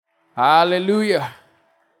Hallelujah.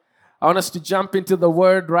 I want us to jump into the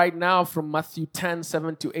word right now from Matthew 10,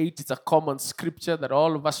 7-8. It's a common scripture that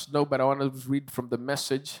all of us know, but I want to read from the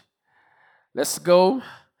Message. Let's go.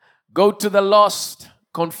 Go to the lost,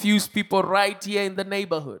 confuse people right here in the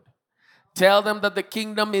neighborhood. Tell them that the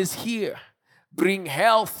kingdom is here. Bring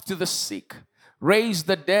health to the sick. Raise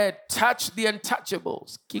the dead. Touch the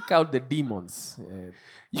untouchables. Kick out the demons.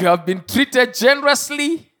 You have been treated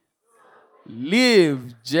generously.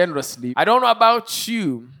 Live generously. I don't know about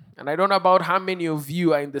you, and I don't know about how many of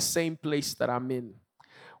you are in the same place that I'm in,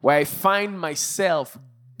 where I find myself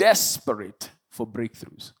desperate for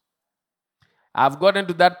breakthroughs. I've gotten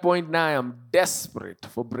to that point now. I'm desperate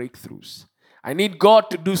for breakthroughs. I need God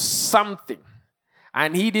to do something. I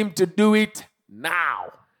need Him to do it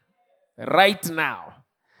now. Right now.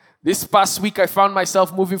 This past week, I found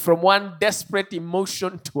myself moving from one desperate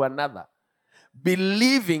emotion to another,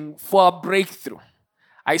 believing for a breakthrough.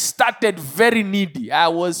 I started very needy. I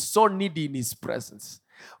was so needy in His presence.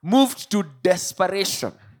 Moved to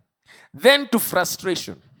desperation. Then to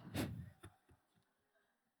frustration.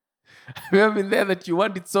 Have you ever been there that you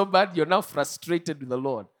want it so bad, you're now frustrated with the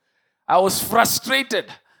Lord? I was frustrated.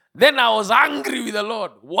 Then I was angry with the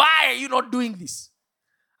Lord. Why are you not doing this?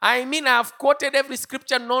 I mean, I've quoted every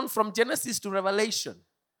scripture known from Genesis to Revelation.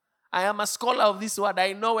 I am a scholar of this word.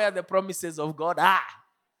 I know where the promises of God are.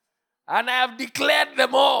 And I have declared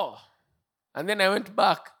them all. And then I went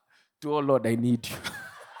back to, oh Lord, I need you.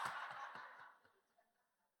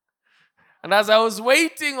 And as I was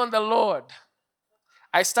waiting on the Lord,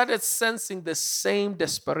 I started sensing the same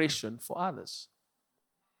desperation for others.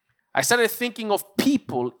 I started thinking of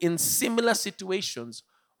people in similar situations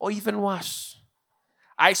or even worse.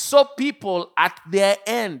 I saw people at their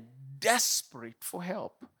end desperate for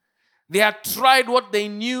help. They had tried what they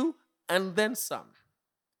knew and then some.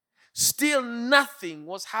 Still nothing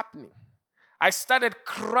was happening. I started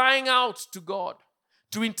crying out to God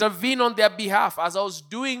to intervene on their behalf as I was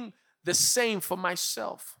doing the same for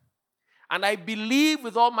myself. And I believe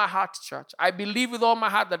with all my heart, church, I believe with all my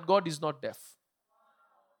heart that God is not deaf.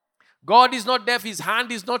 God is not deaf. His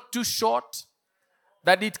hand is not too short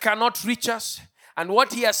that it cannot reach us. And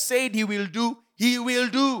what He has said He will do, He will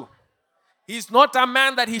do. He's not a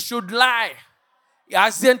man that He should lie.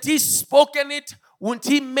 Hasn't He spoken it? Won't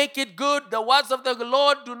He make it good? The words of the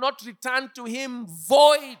Lord do not return to Him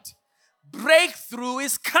void. Breakthrough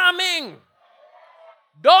is coming.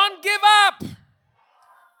 Don't give up.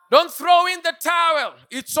 Don't throw in the towel.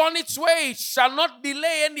 It's on its way. It shall not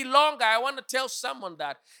delay any longer. I want to tell someone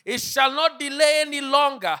that. It shall not delay any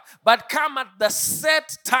longer, but come at the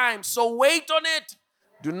set time. So wait on it.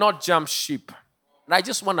 Do not jump ship. And I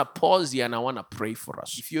just want to pause here and I want to pray for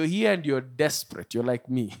us. If you're here and you're desperate, you're like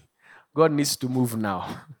me, God needs to move now.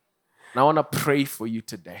 And I want to pray for you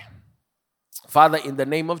today. Father, in the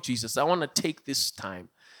name of Jesus, I want to take this time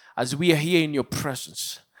as we are here in your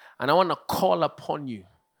presence. And I want to call upon you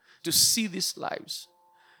to see these lives.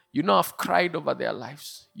 You know I've cried over their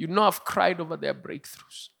lives. You know I've cried over their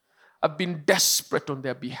breakthroughs. I've been desperate on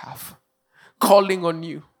their behalf, calling on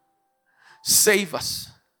you. Save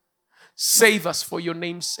us. Save us for your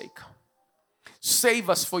name's sake.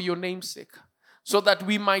 Save us for your name's sake, so that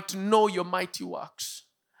we might know your mighty works.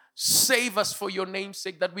 Save us for your name's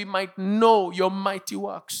sake, that we might know your mighty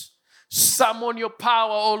works. Summon your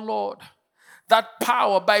power, O Lord. That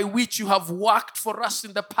power by which you have worked for us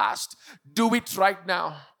in the past, do it right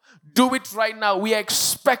now. Do it right now. We are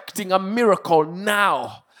expecting a miracle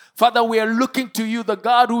now. Father, we are looking to you, the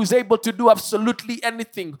God who is able to do absolutely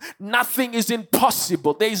anything. Nothing is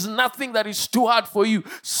impossible. There is nothing that is too hard for you.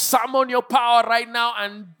 Summon your power right now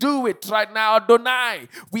and do it right now, Adonai.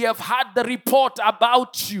 We have had the report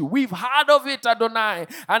about you. We've heard of it, Adonai.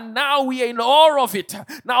 And now we are in awe of it.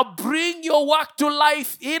 Now bring your work to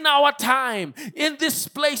life in our time, in this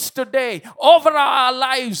place today, over our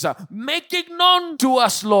lives. Make it known to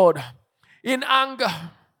us, Lord, in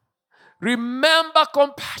anger. Remember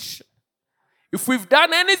compassion. If we've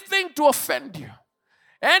done anything to offend you,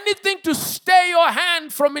 anything to stay your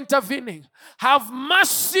hand from intervening, have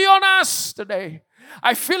mercy on us today.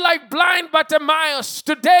 I feel like blind Bartimaeus.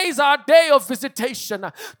 Today is our day of visitation.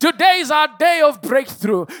 Today is our day of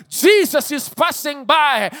breakthrough. Jesus is passing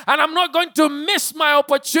by, and I'm not going to miss my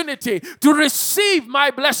opportunity to receive my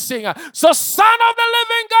blessing. So, Son of the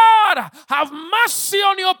living God, have mercy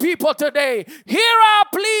on your people today. Hear our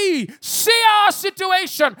plea. See our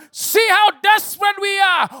situation. See how desperate we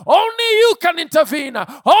are. Only you can intervene.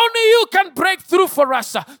 Only you can break through for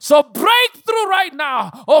us. So break through right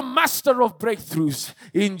now, oh Master of breakthroughs.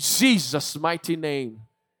 In Jesus' mighty name.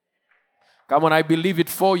 Come on, I believe it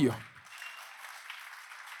for you.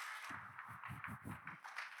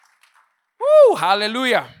 Woo,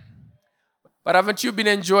 hallelujah. But haven't you been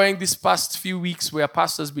enjoying these past few weeks where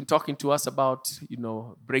Pastor's been talking to us about,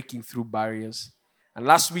 breaking through barriers? And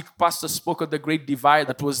last week, Pastor spoke of the great divide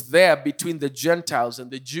that was there between the Gentiles and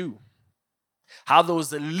the Jew. How there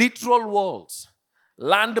was the literal walls,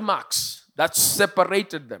 landmarks that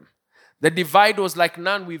separated them. The divide was like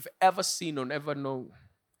none we've ever seen or ever known.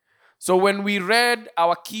 So when we read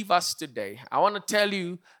our key verse today, I want to tell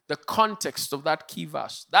you the context of that key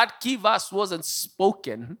verse. That key verse wasn't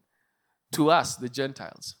spoken to us, the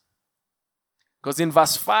Gentiles. Because in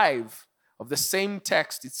verse 5 of the same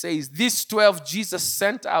text, it says, "These 12 Jesus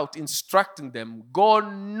sent out, instructing them, go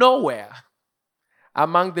nowhere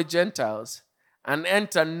among the Gentiles and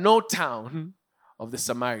enter no town of the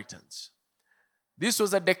Samaritans." This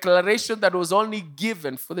was a declaration that was only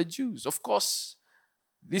given for the Jews. Of course,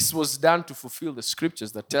 this was done to fulfill the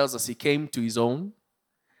scriptures that tells us he came to his own,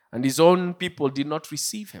 and his own people did not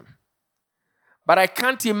receive him. But I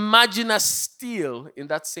can't imagine us still in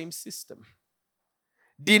that same system,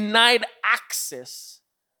 denied access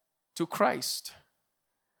to Christ.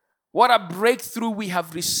 What a breakthrough we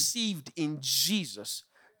have received in Jesus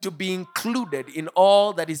to be included in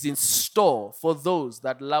all that is in store for those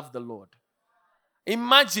that love the Lord.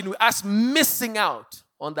 Imagine us missing out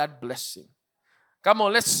on that blessing. Come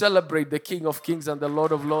on, let's celebrate the King of Kings and the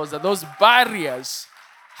Lord of Lords, that those barriers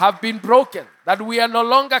have been broken, that we are no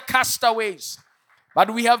longer castaways,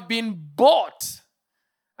 but we have been bought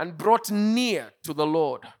and brought near to the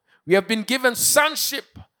Lord. We have been given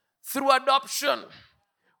sonship through adoption.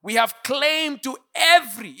 We have claim to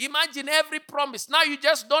imagine every promise. Now you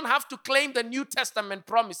just don't have to claim the New Testament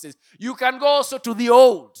promises. You can go also to the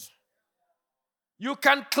Old. You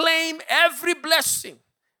can claim every blessing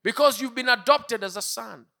because you've been adopted as a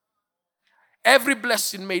son. Every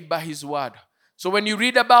blessing made by his word. So when you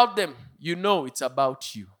read about them, you know it's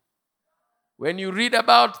about you. When you read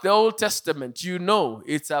about the Old Testament, you know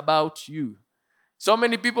it's about you. So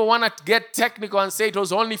many people want to get technical and say it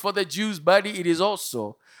was only for the Jews, buddy. It is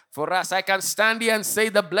also for us. I can stand here and say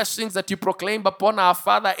the blessings that you proclaimed upon our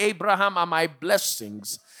father Abraham are my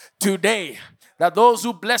blessings today. That those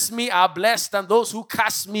who bless me are blessed and those who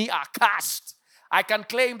curse me are cursed. I can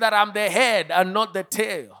claim that I'm the head and not the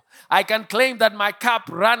tail. I can claim that my cup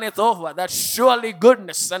runneth over, that surely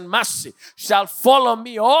goodness and mercy shall follow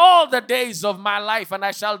me all the days of my life, and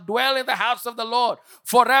I shall dwell in the house of the Lord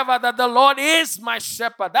forever, that the Lord is my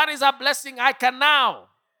shepherd. That is a blessing I can now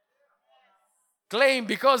claim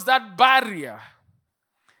because that barrier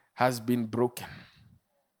has been broken.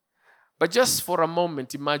 But just for a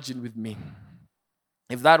moment, imagine with me,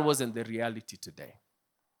 if that wasn't the reality today,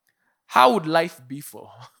 how would life be for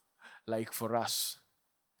us?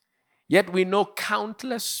 Yet we know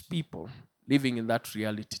countless people living in that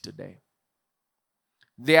reality today.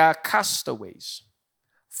 They are castaways,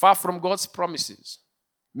 far from God's promises,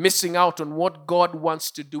 missing out on what God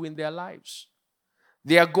wants to do in their lives.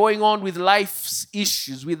 They are going on with life's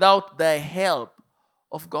issues without the help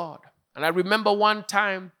of God. And I remember one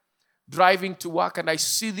time driving to work and I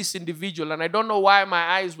see this individual and I don't know why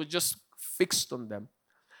my eyes were just fixed on them.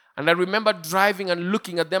 And I remember driving and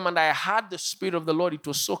looking at them and I had the Spirit of the Lord. It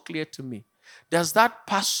was so clear to me. Does that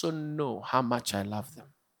person know how much I love them?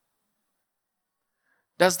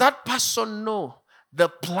 Does that person know the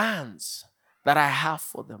plans that I have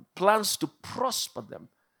for them? Plans to prosper them,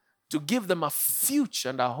 to give them a future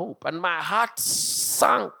and a hope. And my heart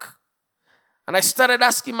sank. And I started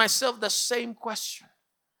asking myself the same question.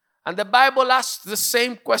 And the Bible asks the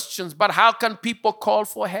same questions, but how can people call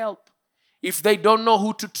for help if they don't know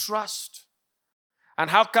who to trust? And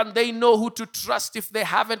how can they know who to trust if they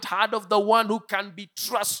haven't heard of the one who can be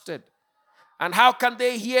trusted? And how can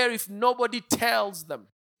they hear if nobody tells them?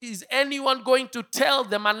 Is anyone going to tell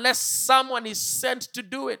them unless someone is sent to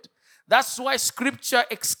do it? That's why Scripture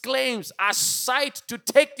exclaims, a sight to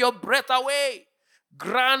take your breath away.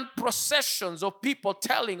 Grand processions of people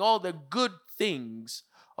telling all the good things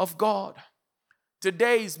of God.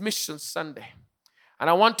 Today is Mission Sunday. And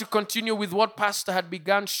I want to continue with what Pastor had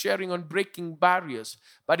begun sharing on breaking barriers,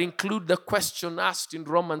 but include the question asked in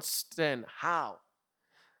Romans 10, how?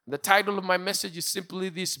 The title of my message is simply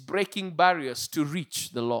this: breaking barriers to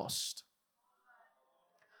reach the lost.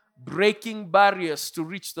 Breaking barriers to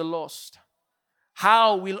reach the lost.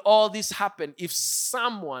 How will all this happen if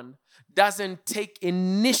someone doesn't take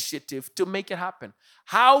initiative to make it happen?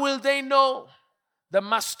 How will they know the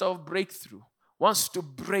master of breakthrough wants to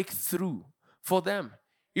break through for them?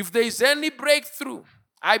 If there is any breakthrough,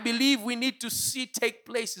 I believe we need to see take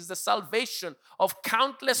place is the salvation of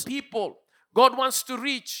countless people God wants to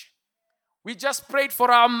reach. We just prayed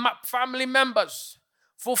for our family members,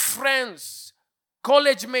 for friends,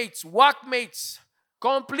 college mates, workmates,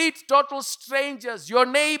 complete total strangers, your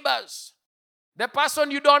neighbors, the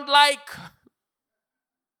person you don't like.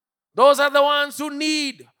 Those are the ones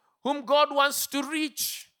whom God wants to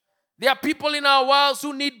reach. There are people in our world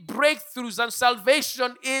who need breakthroughs, and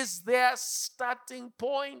salvation is their starting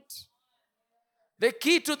point. The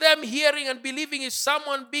key to them hearing and believing is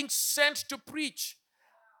someone being sent to preach.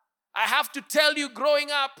 I have to tell you, growing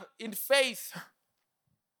up in faith,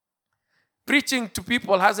 preaching to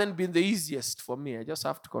people hasn't been the easiest for me. I just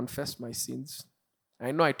have to confess my sins.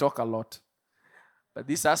 I know I talk a lot, but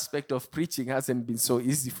this aspect of preaching hasn't been so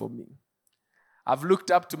easy for me. I've looked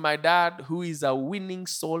up to my dad, who is a winning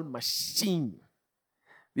soul machine.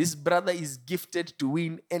 This brother is gifted to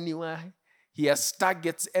win anywhere. He has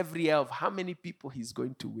targets every year of how many people he's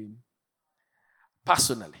going to win.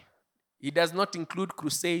 Personally. He does not include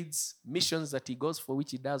crusades, missions that he goes for,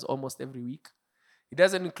 which he does almost every week. He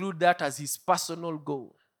doesn't include that as his personal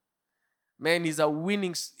goal. Man, he's a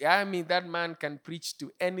winning. That man can preach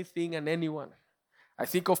to anything and anyone. I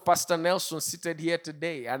think of Pastor Nelson seated here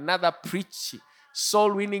today, another preaching,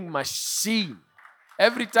 soul-winning machine.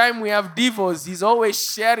 Every time we have devos, he's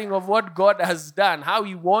always sharing of what God has done, how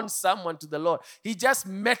he won someone to the Lord. He just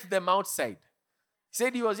met them outside. He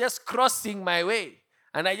said he was just crossing my way,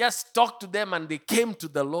 and I just talked to them, and they came to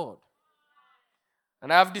the Lord.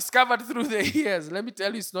 And I've discovered through the years, let me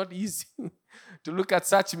tell you, it's not easy to look at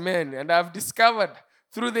such men. And I've discovered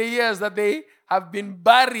through the years that they have been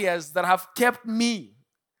barriers that have kept me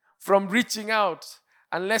from reaching out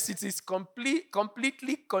unless it is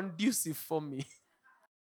completely conducive for me.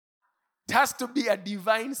 It has to be a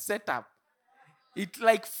divine setup. It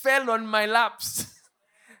like fell on my laps.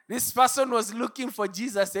 This person was looking for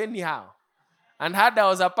Jesus anyhow and heard I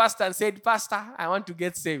was a pastor and said, Pastor, I want to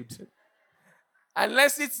get saved.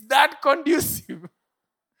 Unless it's that conducive,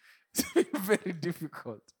 it's very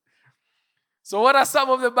difficult. So what are some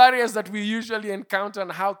of the barriers that we usually encounter,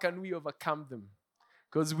 and how can we overcome them?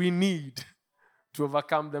 Because we need to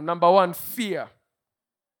overcome them. Number one, fear.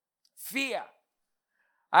 Fear.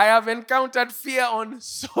 I have encountered fear on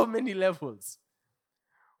so many levels.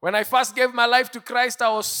 When I first gave my life to Christ, I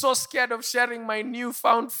was so scared of sharing my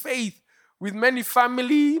newfound faith with many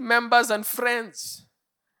family members and friends.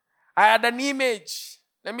 I had an image.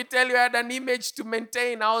 Let me tell you, I had an image to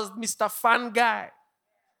maintain. I was Mr. Fun Guy.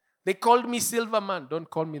 They called me Silverman. Don't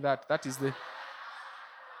call me that. That is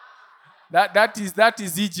that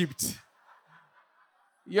is Egypt.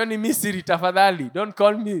 Yoni Misiri tafadhali. Don't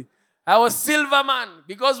call me. I was Silverman,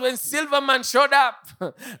 because when Silverman showed up,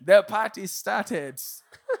 the party started.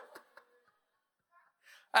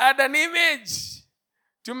 I had an image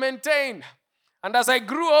to maintain. And as I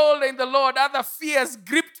grew older in the Lord, other fears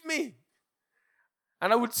gripped me.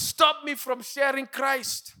 And it would stop me from sharing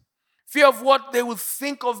Christ. Fear of what they would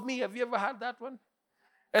think of me. Have you ever had that one?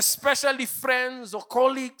 Especially friends or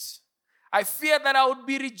colleagues. I fear that I would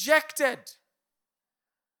be rejected,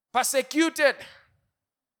 persecuted.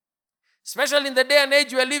 Especially in the day and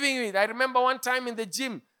age we're living with. I remember one time in the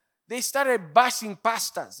gym, they started bashing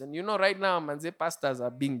pastors. And you know right now, manze, pastors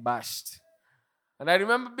are being bashed. And I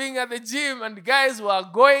remember being at the gym and the guys were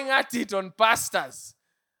going at it on pastors.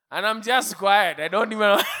 And I'm just quiet. I don't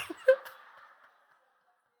want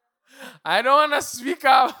to speak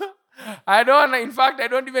up. In fact, I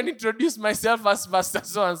don't even introduce myself as Pastor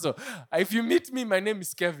so-and-so. If you meet me, my name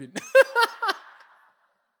is Kevin.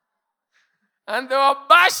 And they were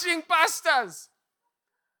bashing pastors.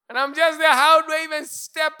 And I'm just there, how do I even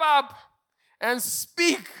step up and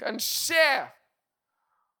speak and share?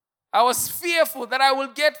 I was fearful that I will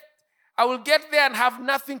get there and have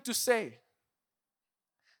nothing to say.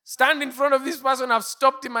 Stand in front of this person, I've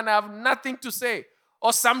stopped him and I have nothing to say.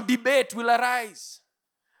 Or some debate will arise.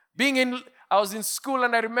 I was in school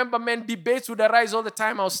and I remember, debates would arise all the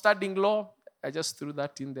time. I was studying law. I just threw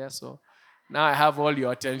that in there, so now I have all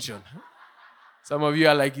your attention. Some of you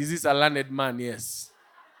are like, is this a learned man? Yes.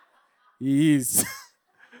 He is.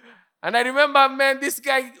 And I remember, this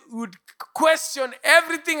guy would question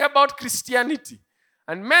everything about Christianity.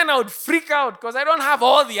 And I would freak out because I don't have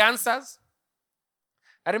all the answers.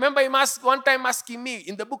 I remember him one time asking me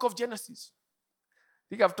in the book of Genesis. I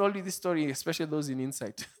think I've told you this story, especially those in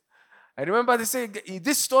Insight. I remember they say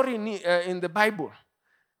this story in the Bible.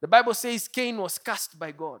 The Bible says Cain was cast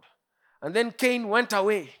by God. And then Cain went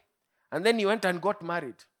away. And then he went and got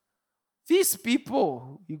married. These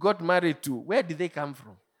people he got married to, where did they come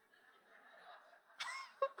from?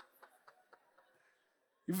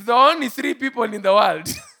 If there are only 3 people in the world,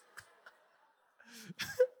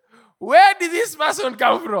 where did this person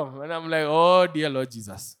come from? And I'm like, oh dear Lord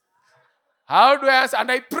Jesus. How do I answer?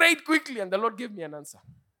 And I prayed quickly, and the Lord gave me an answer.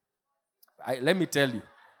 Let me tell you,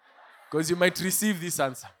 because you might receive this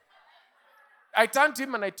answer. I turned to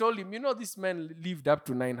him and I told him, this man lived up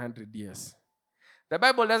to 900 years. The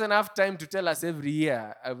Bible doesn't have time to tell us every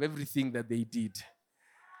year of everything that they did.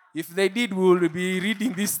 If they did, we will be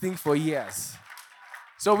reading this thing for years.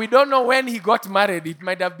 So we don't know when he got married. It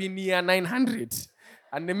might have been year 900.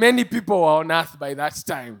 And many people were on earth by that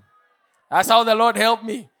time. That's how the Lord helped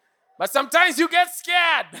me. But sometimes you get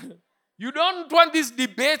scared. You don't want these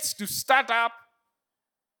debates to start up.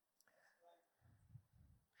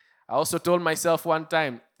 I also told myself one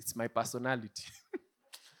time, it's my personality.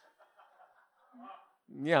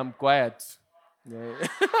 Yeah, I'm quiet. Yeah.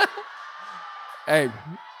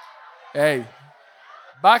 Hey.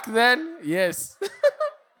 Back then, yes.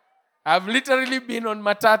 I've literally been on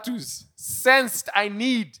matatus. Sensed I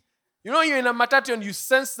need. You're in a matatu and you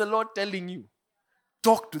sense the Lord telling you,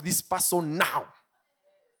 talk to this person now.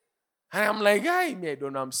 And I'm like, I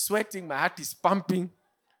don't know, I'm sweating, my heart is pumping.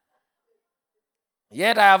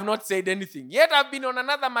 Yet I have not said anything. Yet I've been on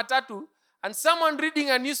another matatu and someone reading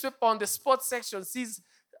a newspaper on the sports section sees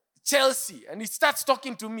Chelsea and he starts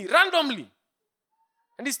talking to me randomly.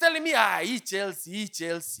 And he's telling me, he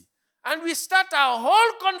Chelsea. And we start our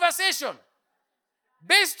whole conversation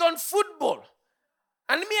based on football.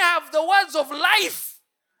 And me have the words of life.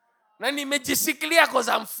 And he made clear because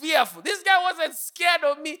I'm fearful. This guy wasn't scared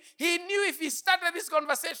of me. He knew if he started this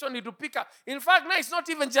conversation, it would pick up. In fact, now it's not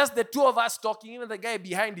even just the two of us talking. Even the guy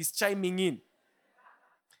behind is chiming in.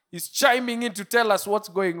 He's chiming in to tell us what's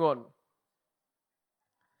going on.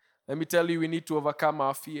 Let me tell you, we need to overcome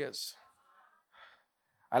our fears.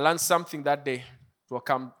 I learned something that day to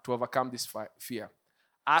overcome this fear.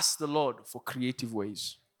 Ask the Lord for creative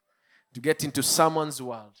ways to get into someone's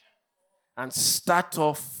world and start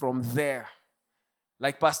off from there.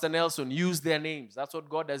 Like Pastor Nelson, use their names. That's what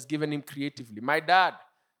God has given him creatively. My dad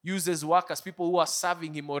uses workers, people who are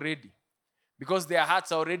serving him already, because their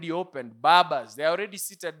hearts are already open. Barbers, they're already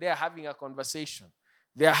seated there having a conversation.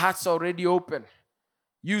 Their hearts are already open.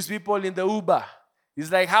 Use people in the Uber.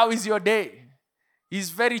 He's like, how is your day? He's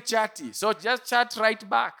very chatty. So just chat right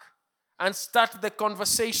back and start the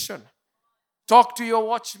conversation. Talk to your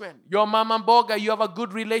watchman, your mama boga. You have a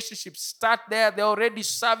good relationship. Start there. They're already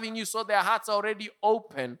serving you, so their hearts are already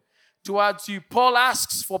open towards you. Paul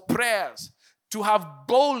asks for prayers to have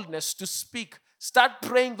boldness to speak. Start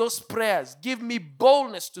praying those prayers. Give me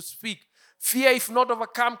boldness to speak. Fear, if not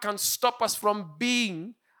overcome, can stop us from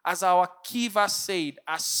being, as our Kiva said,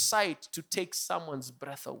 a sight to take someone's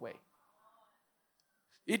breath away.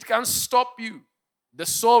 It can stop you. The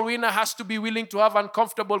soul winner has to be willing to have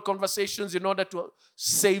uncomfortable conversations in order to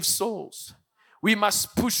save souls. We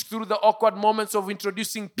must push through the awkward moments of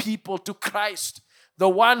introducing people to Christ. The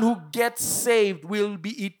one who gets saved will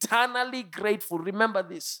be eternally grateful. Remember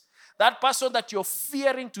this. That person that you're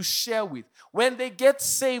fearing to share with, when they get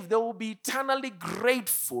saved, they will be eternally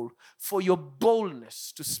grateful for your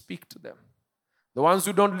boldness to speak to them. The ones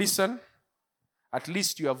who don't listen, at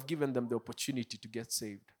least you have given them the opportunity to get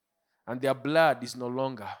saved. And their blood is no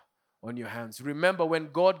longer on your hands. Remember,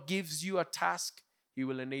 when God gives you a task, He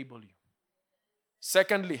will enable you.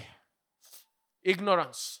 Secondly,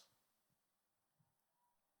 ignorance.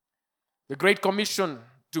 The Great Commission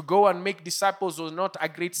to go and make disciples was not a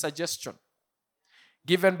great suggestion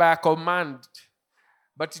given by a command,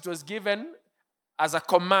 but it was given as a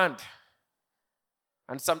command.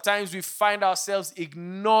 And sometimes we find ourselves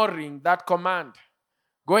ignoring that command,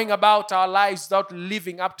 going about our lives without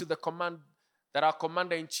living up to the command that our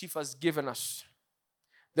commander-in-chief has given us.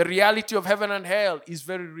 The reality of heaven and hell is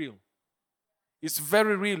very real. It's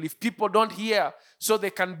very real. If people don't hear so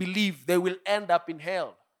they can believe, they will end up in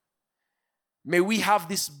hell. May we have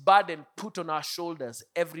this burden put on our shoulders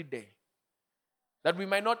every day, that we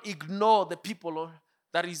might not ignore the people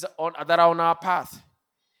that are on our path.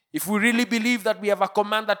 If we really believe that we have a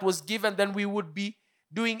command that was given, then we would be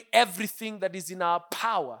doing everything that is in our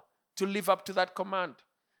power to live up to that command.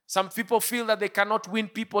 Some people feel that they cannot win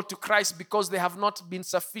people to Christ because they have not been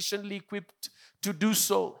sufficiently equipped to do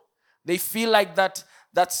so. They feel like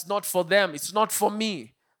that's not for them. It's not for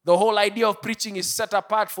me. The whole idea of preaching is set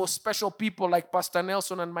apart for special people like Pastor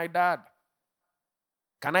Nelson and my dad.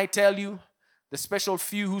 Can I tell you, the special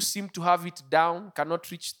few who seem to have it down cannot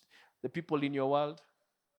reach the people in your world?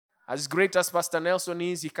 As great as Pastor Nelson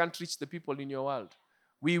is, he can't reach the people in your world.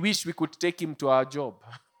 We wish we could take him to our job.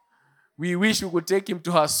 We wish we could take him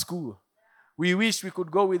to our school. We wish we could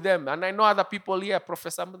go with them. And I know other people here,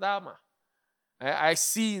 Professor Mudama. I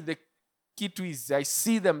see the Kitwis. I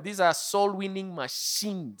see them. These are soul-winning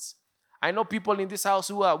machines. I know people in this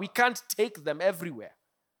house we can't take them everywhere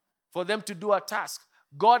for them to do a task.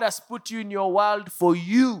 God has put you in your world for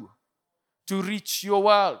you to reach your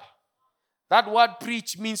world. That word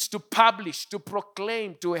preach means to publish, to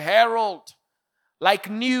proclaim, to herald. Like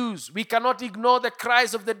news, we cannot ignore the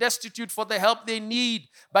cries of the destitute for the help they need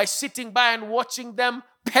by sitting by and watching them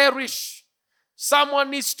perish.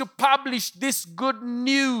 Someone needs to publish this good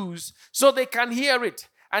news so they can hear it,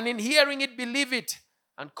 and in hearing it, believe it,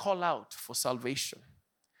 and call out for salvation.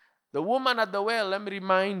 The woman at the well, let me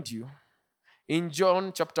remind you, in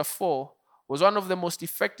John chapter 4, was one of the most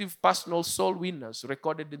effective personal soul winners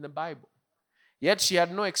recorded in the Bible. Yet she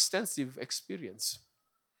had no extensive experience,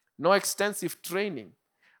 no extensive training.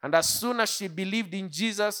 And as soon as she believed in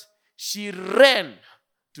Jesus, she ran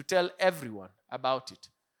to tell everyone about it.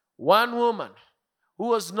 One woman who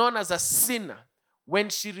was known as a sinner, when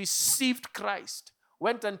she received Christ,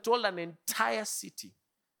 went and told an entire city,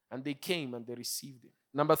 and they came and they received him.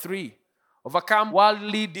 Number 3, overcome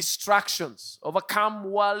worldly distractions. Overcome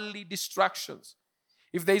worldly distractions.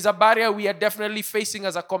 If there is a barrier we are definitely facing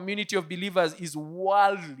as a community of believers, is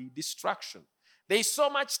worldly distraction. There is so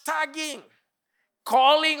much tagging,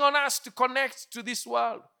 calling on us to connect to this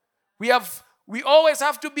world. We always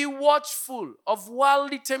have to be watchful of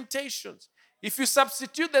worldly temptations. If you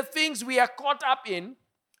substitute the things we are caught up in,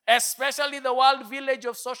 especially the world village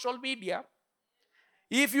of social media,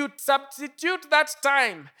 if you substitute that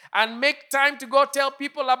time and make time to go tell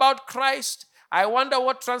people about Christ, I wonder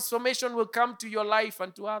what transformation will come to your life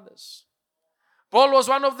and to others. Paul was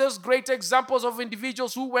one of those great examples of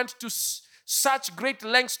individuals who went to such great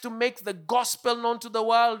lengths to make the gospel known to the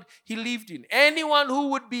world he lived in. Anyone who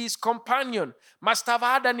would be his companion must have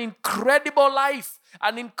had an incredible life,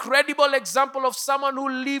 an incredible example of someone who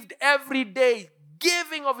lived every day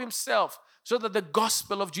giving of himself so that the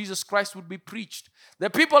gospel of Jesus Christ would be preached. The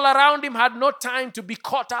people around him had no time to be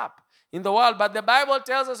caught up in the world, but the Bible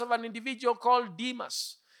tells us of an individual called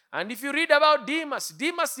Demas. And if you read about Demas,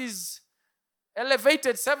 Demas is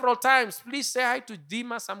elevated several times. Please say hi to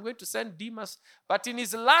Demas. I'm going to send Demas. But in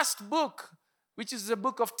his last book, which is the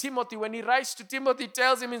book of Timothy, when he writes to Timothy, he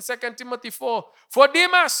tells him in 2 Timothy 4, for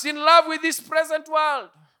Demas, in love with this present world,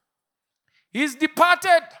 he's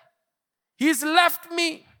departed. He's left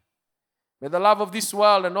me. May the love of this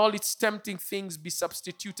world and all its tempting things be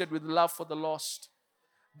substituted with love for the lost.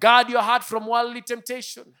 Guard your heart from worldly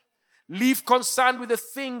temptation. Live concerned with the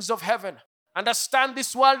things of heaven. Understand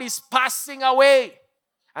this world is passing away.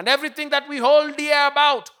 And everything that we hold dear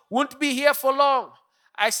about won't be here for long.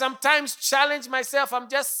 I sometimes challenge myself. I'm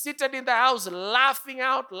just seated in the house laughing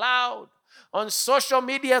out loud on social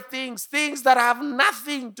media things that have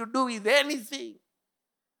nothing to do with anything.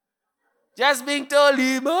 Just being told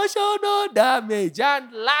emotional damage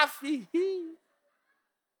and laughing.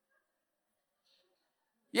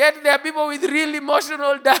 Yet there are people with real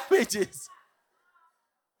emotional damages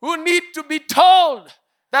who need to be told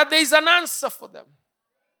that there is an answer for them.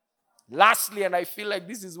 Lastly, and I feel like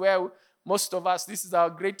this is where most of us, this is our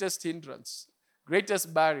greatest hindrance,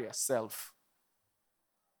 greatest barrier, self.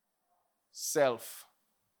 Self.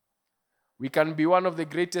 We can be one of the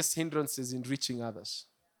greatest hindrances in reaching others.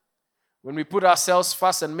 When we put ourselves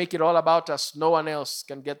first and make it all about us, no one else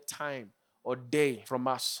can get time or day from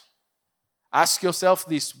us. Ask yourself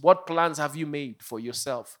this: what plans have you made for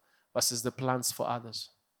yourself versus the plans for others?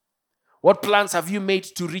 What plans have you made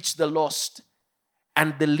to reach the lost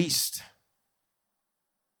and the least?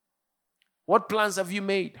 What plans have you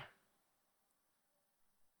made?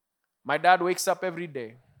 My dad wakes up every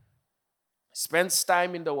day, spends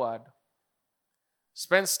time in the Word,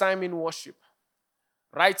 spends time in worship,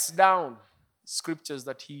 writes down scriptures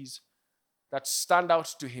that stand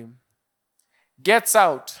out to him, gets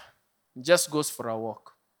out, and just goes for a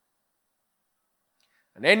walk.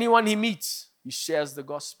 And anyone he meets, he shares the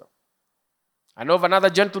gospel. I know of another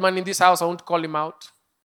gentleman in this house, I won't call him out.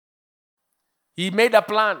 He made a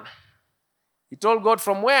plan. He told God,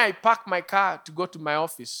 from where I park my car to go to my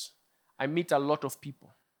office, I meet a lot of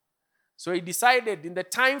people. So he decided in the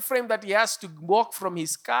time frame that he has to walk from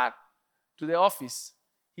his car to the office,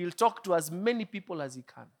 he'll talk to as many people as he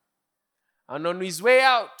can. And on his way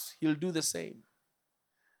out, he'll do the same.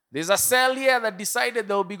 There's a cell here that decided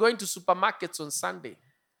they'll be going to supermarkets on Sunday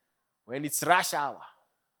when it's rush hour.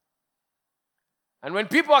 And when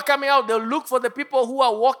people are coming out, they'll look for the people who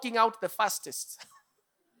are walking out the fastest.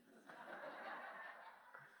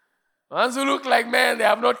 Ones who look like, man, they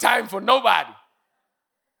have no time for nobody.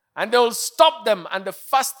 And they'll stop them, and the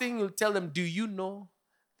first thing you'll tell them, do you know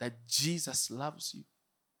that Jesus loves you?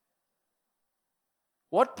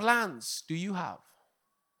 What plans do you have?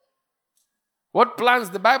 What plans?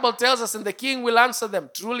 The Bible tells us, and the king will answer them.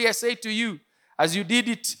 Truly I say to you, as you did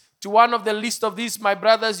it to one of the least of these, my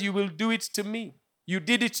brothers, you will do it to me. You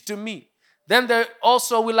did it to me. Then they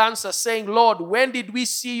also will answer, saying, Lord, when did we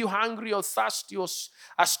see you hungry or thirsty or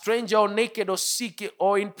a stranger or naked or sick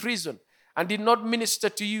or in prison and did not minister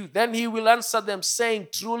to you? Then he will answer them, saying,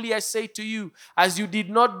 truly I say to you, as you did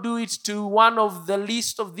not do it to one of the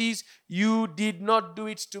least of these, you did not do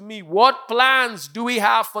it to me. What plans do we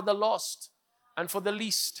have for the lost and for the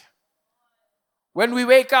least? When we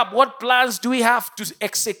wake up, what plans do we have to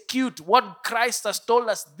execute what Christ has told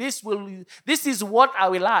us? This is what I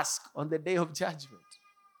will ask on the day of judgment.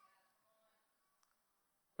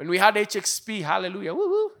 When we had HXP, hallelujah,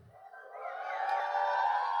 woo-hoo,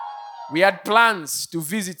 we had plans to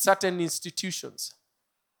visit certain institutions.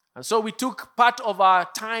 And so we took part of our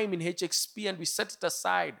time in HXP and we set it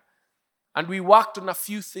aside. And we worked on a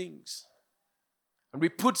few things. And we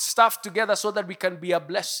put stuff together so that we can be a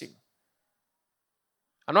blessing.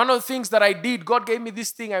 And one of the things that I did, God gave me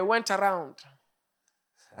this thing, I went around.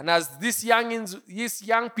 And as these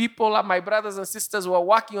young people, my brothers and sisters were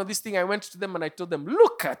working on this thing, I went to them and I told them,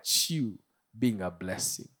 look at you being a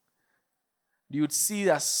blessing. You would see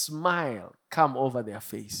a smile come over their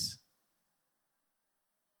face.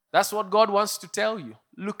 That's what God wants to tell you.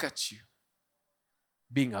 Look at you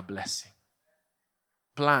being a blessing.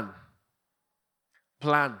 Plan.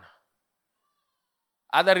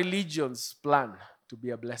 Other religions plan to be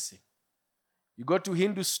a blessing. You go to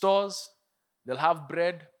Hindu stores, they'll have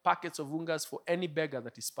bread, packets of ungas for any beggar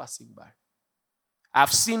that is passing by.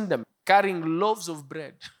 I've seen them carrying loaves of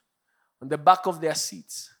bread on the back of their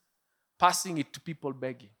seats, passing it to people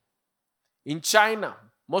begging. In China,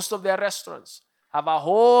 most of their restaurants have a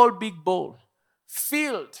whole big bowl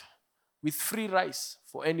filled with free rice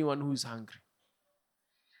for anyone who is hungry.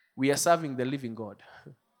 We are serving the living God.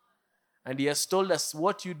 And He has told us,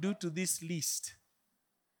 what you do to this least,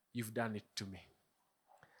 you've done it to me.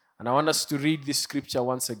 And I want us to read this scripture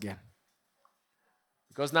once again.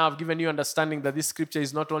 Because now I've given you understanding that this scripture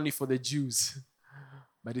is not only for the Jews,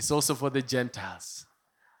 but it's also for the Gentiles.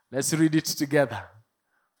 Let's read it together.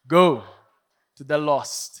 Go to the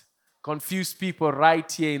lost, confused people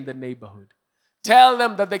right here in the neighborhood. Tell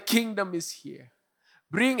them that the kingdom is here.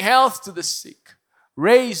 Bring health to the sick.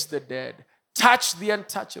 Raise the dead. Touch the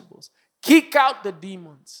untouchables. Kick out the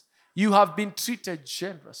demons. You have been treated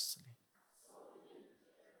generously.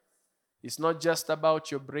 It's not just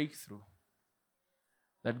about your breakthrough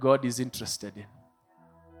that God is interested in.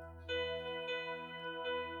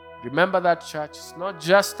 Remember that, church. It's not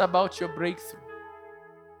just about your breakthrough.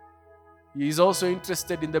 He is also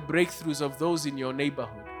interested in the breakthroughs of those in your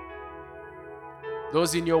neighborhood,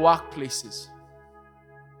 those in your workplaces,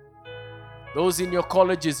 those in your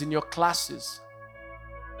colleges, in your classes,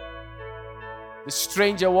 the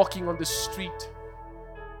stranger walking on the street,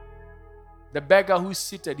 the beggar who's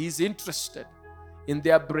seated. He's interested in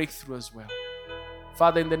their breakthrough as well.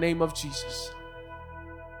 Father, in the name of Jesus,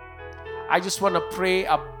 I just want to pray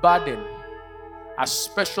a burden, a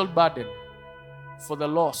special burden for the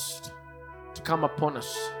lost to come upon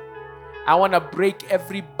us. I want to break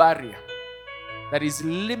every barrier that is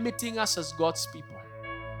limiting us as God's people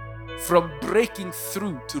from breaking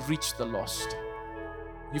through to reach the lost.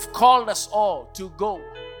 You've called us all to go.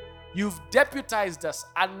 You've deputized us,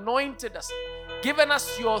 anointed us, given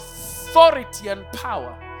us your authority and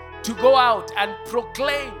power to go out and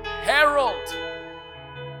proclaim, herald,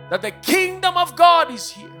 that the kingdom of God is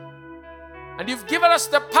here. And you've given us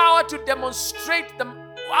the power to demonstrate the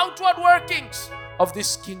outward workings of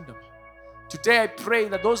this kingdom. Today I pray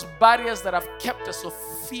that those barriers that have kept us of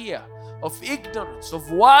fear, of ignorance, of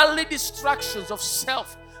worldly distractions, of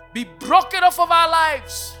self, be broken off of our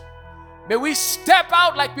lives. May we step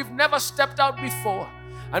out like we've never stepped out before.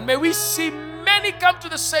 And may we see many come to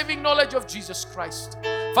the saving knowledge of Jesus Christ.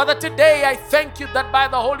 Father, today I thank you that by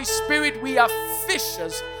the Holy Spirit we are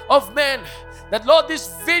fishers of men. That, Lord,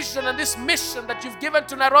 this vision and this mission that you've given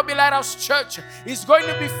to Nairobi Lighthouse Church is going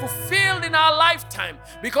to be fulfilled in our lifetime,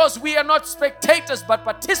 because we are not spectators but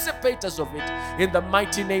participators of it, in the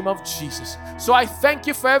mighty name of Jesus. So I thank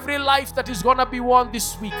you for every life that is going to be won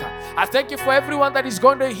this week. I thank you for everyone that is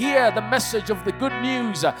going to hear the message of the good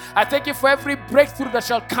news. I thank you for every breakthrough that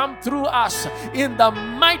shall come through us. In the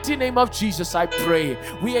mighty name of Jesus, I pray.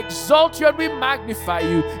 We exalt you and we magnify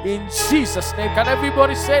you in Jesus' name. Can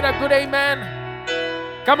everybody say a good amen?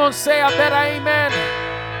 Come on, say a better amen.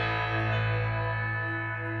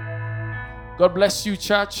 God bless you,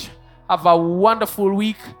 church. Have a wonderful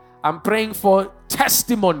week. I'm praying for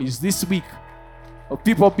testimonies this week of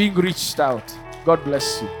people being reached out. God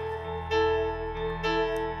bless you.